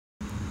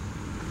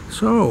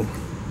So,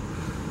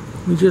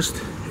 we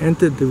just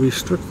entered the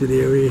restricted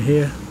area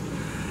here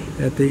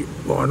at the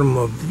bottom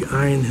of the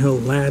Iron Hill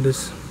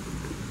ladders.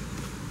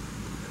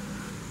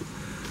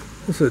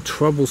 This is a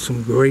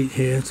troublesome grate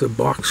here. It's a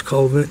box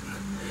culvert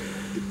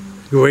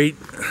grate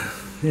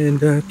and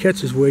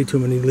catches way too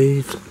many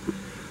leaves.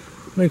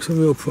 Makes a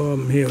real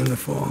problem here in the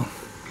fall.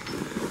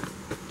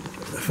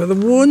 For the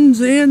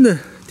wardens and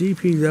the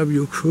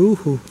DPW crew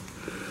who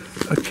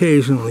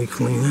occasionally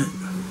clean it.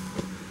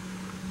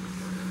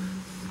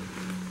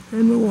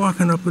 And we're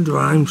walking up a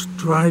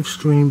drive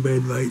stream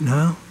bed right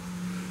now.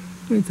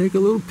 I'm going to take a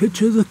little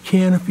picture of the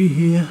canopy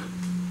here.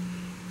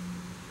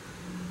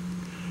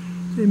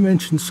 They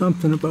mentioned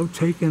something about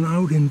taking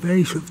out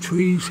invasive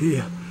trees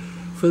here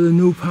for the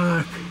new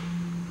park.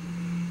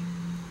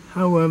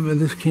 However,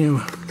 this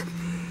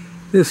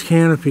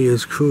canopy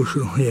is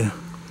crucial here.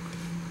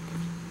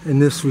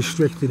 And this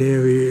restricted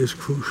area is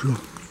crucial.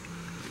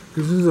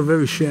 Because this is a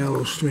very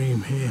shallow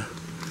stream here.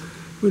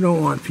 We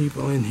don't want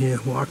people in here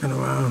walking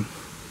around,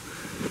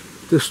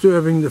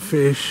 disturbing the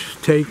fish,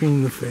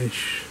 taking the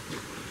fish.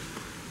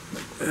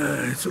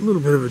 It's a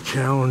little bit of a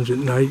challenge at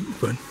night,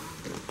 but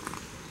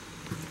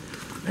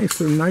thanks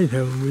to the night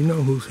heaven, we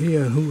know who's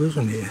here and who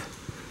isn't here.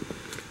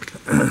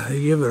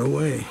 They give it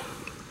away.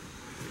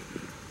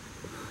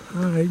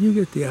 Alright, you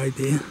get the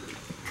idea.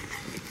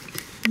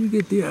 You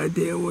get the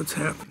idea of what's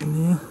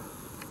happening here.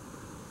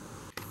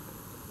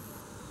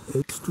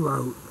 It's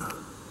drought.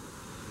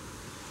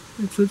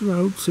 It's a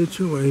drought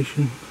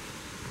situation.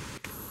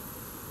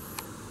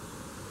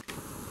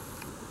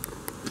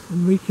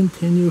 And we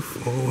continue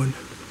forward.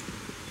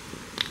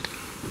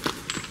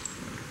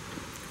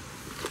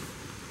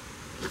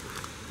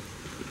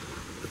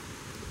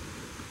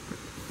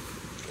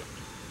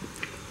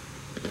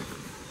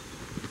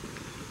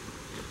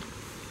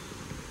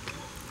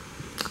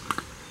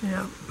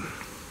 Yeah.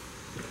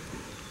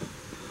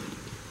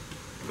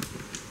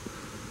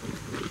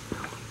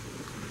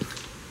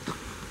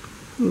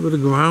 A little bit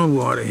of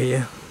groundwater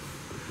here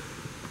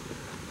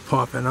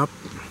popping up,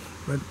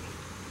 but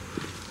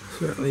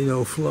certainly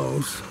no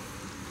flows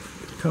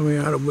coming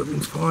out of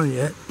Whitman's Pond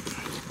yet.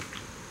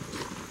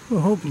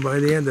 We're hoping by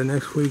the end of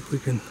next week we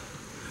can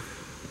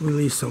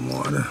release some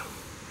water,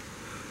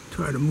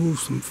 try to move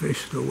some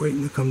fish that are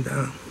waiting to come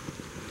down.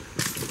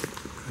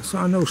 I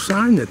saw no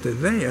sign that they're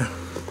there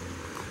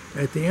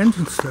at the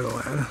entrance to the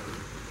ladder,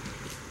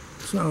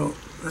 so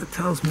that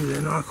tells me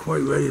they're not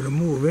quite ready to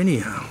move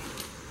anyhow.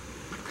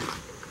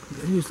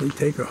 They usually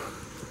take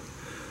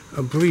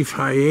a brief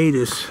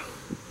hiatus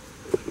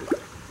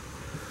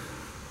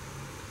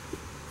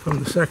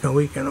from the second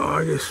week in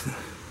August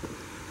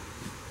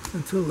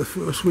until the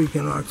first week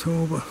in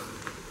October.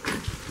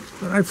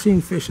 But I've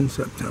seen fish in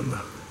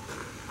September.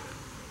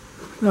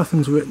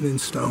 Nothing's written in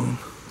stone.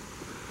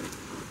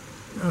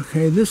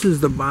 Okay, this is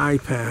the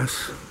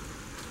bypass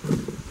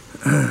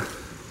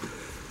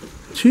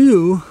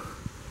to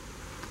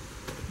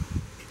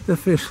the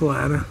fish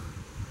ladder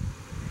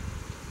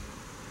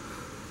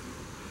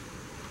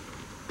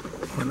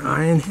on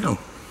Iron Hill.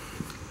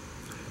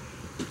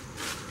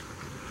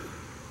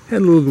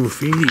 Had a little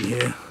graffiti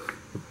here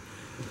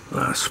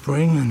last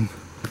spring, and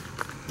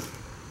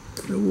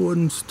the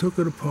wardens took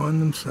it upon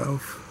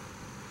themselves,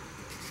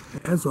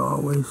 as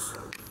always,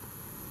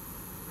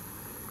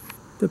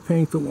 to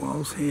paint the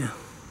walls here.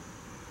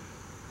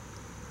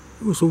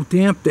 It was a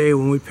damp day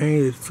when we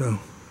painted, so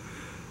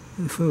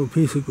this little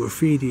piece of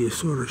graffiti is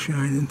sort of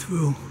shining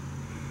through.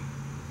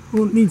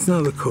 Well, it needs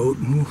another coat,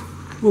 and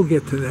we'll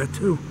get to that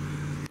too.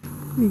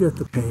 You got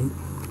the paint.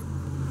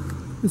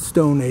 It's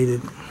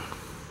donated.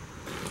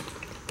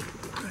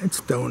 It's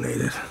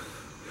donated.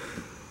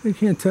 I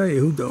can't tell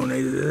you who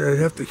donated it. I'd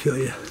have to kill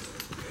you.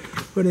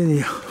 But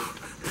anyhow,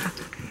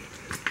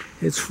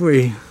 it's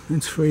free.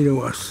 It's free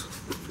to us.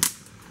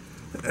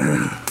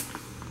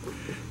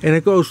 And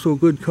it goes to a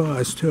good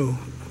cause too.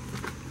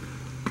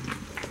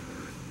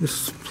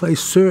 This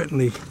place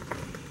certainly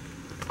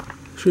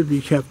should be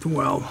kept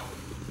well.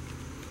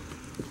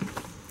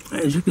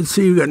 As you can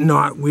see, we've got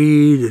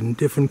knotweed and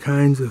different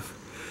kinds of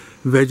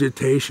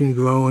vegetation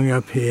growing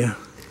up here.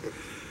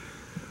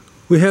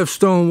 We have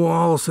stone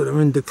walls that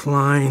are in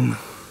decline.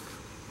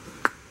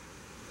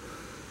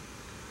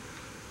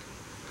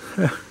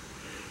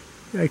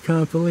 I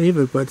can't believe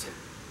it, but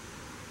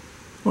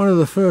one of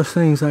the first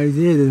things I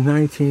did in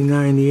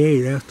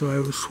 1998 after I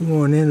was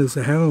sworn in as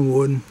a Heron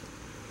Warden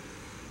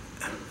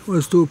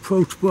was to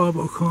approach Bob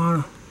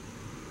O'Connor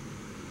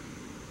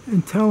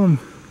and tell him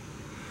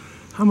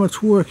how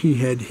much work he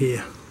had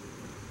here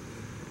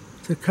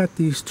to cut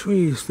these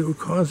trees that were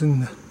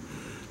causing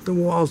the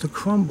wall to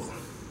crumble.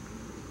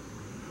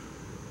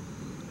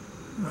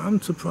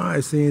 I'm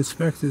surprised the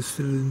inspectors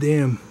to the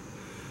dam,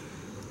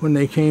 when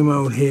they came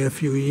out here a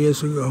few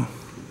years ago,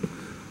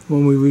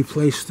 when we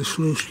replaced the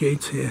sluice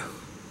gates here,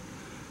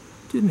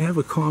 didn't have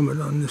a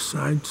comment on this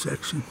side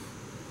section.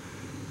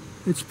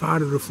 It's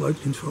part of the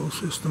flood control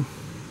system.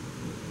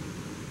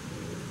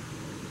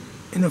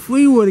 And if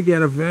we were to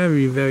get a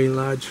very, very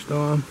large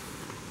storm,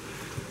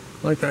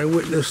 like I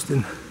witnessed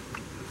in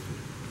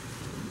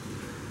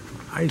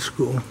high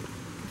school.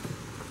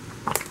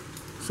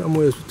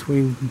 Somewhere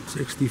between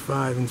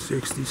 65 and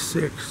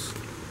 66.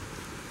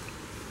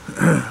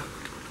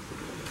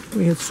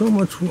 We had so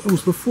much, it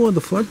was before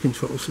the flood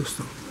control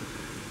system.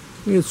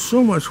 We had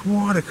so much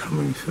water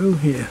coming through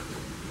here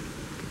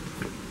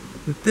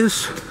that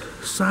this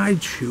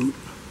side chute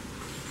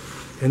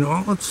and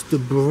all its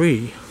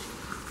debris,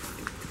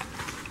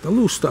 the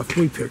loose stuff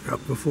we pick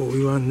up before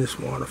we run this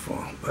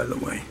waterfall, by the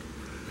way.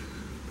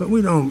 But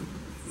we don't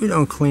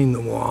clean the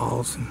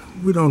walls, and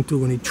we don't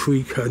do any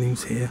tree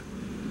cuttings here.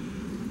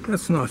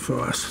 That's not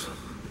for us.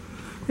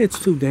 It's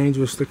too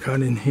dangerous to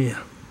cut in here.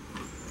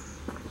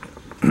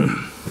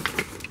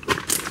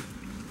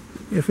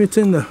 If it's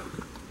in the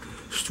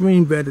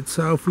stream bed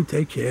itself, we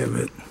take care of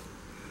it.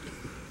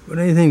 But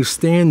anything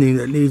standing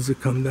that needs to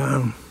come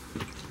down,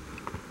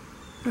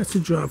 that's a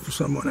job for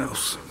someone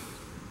else.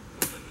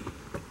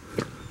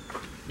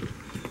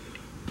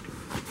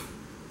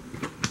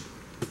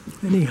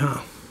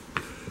 Anyhow,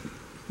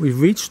 we've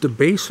reached the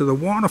base of the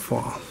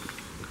waterfall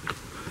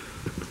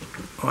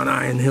on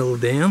Iron Hill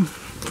Dam.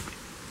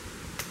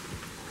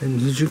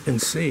 And as you can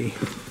see,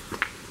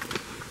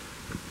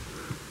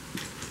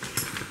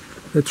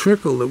 the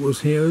trickle that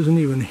was here isn't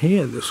even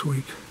here this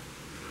week.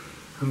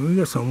 I mean, we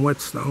got some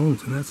wet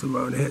stones, and that's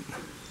about it.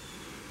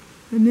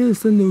 And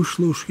there's the new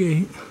sluice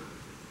gate.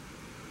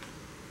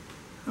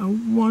 A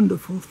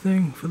wonderful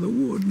thing for the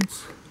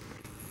wardens.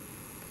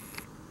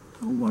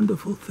 A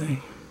wonderful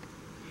thing.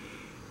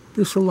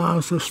 This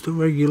allows us to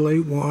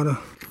regulate water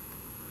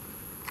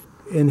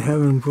in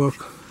Heron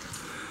Brook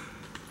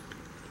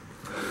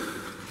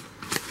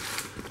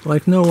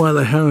like no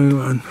other herring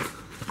run,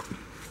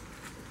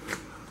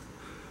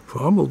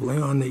 probably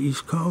on the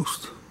East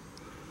Coast.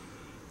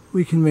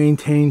 We can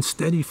maintain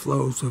steady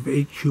flows of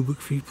 8 cubic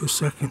feet per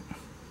second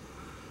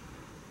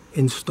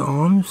in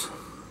storms,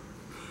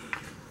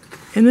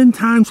 and in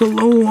times of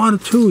low water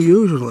too,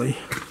 usually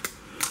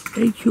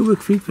 8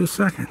 cubic feet per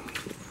second.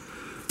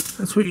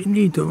 That's what you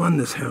need to run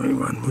this herring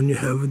run when you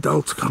have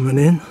adults coming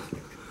in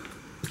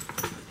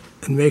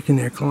and making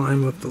their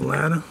climb up the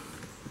ladder.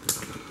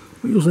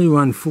 We usually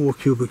run 4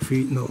 cubic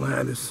feet in the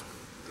ladders.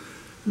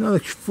 Another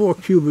 4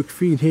 cubic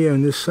feet here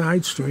in this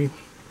side stream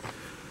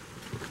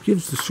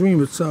gives the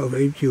stream itself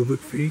 8 cubic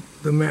feet.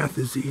 The math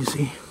is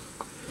easy.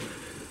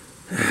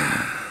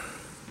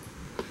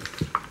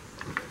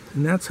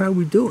 And that's how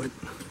we do it.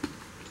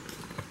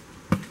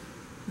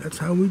 That's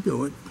how we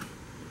do it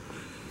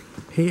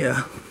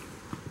here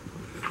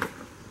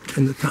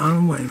in the town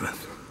of Weymouth.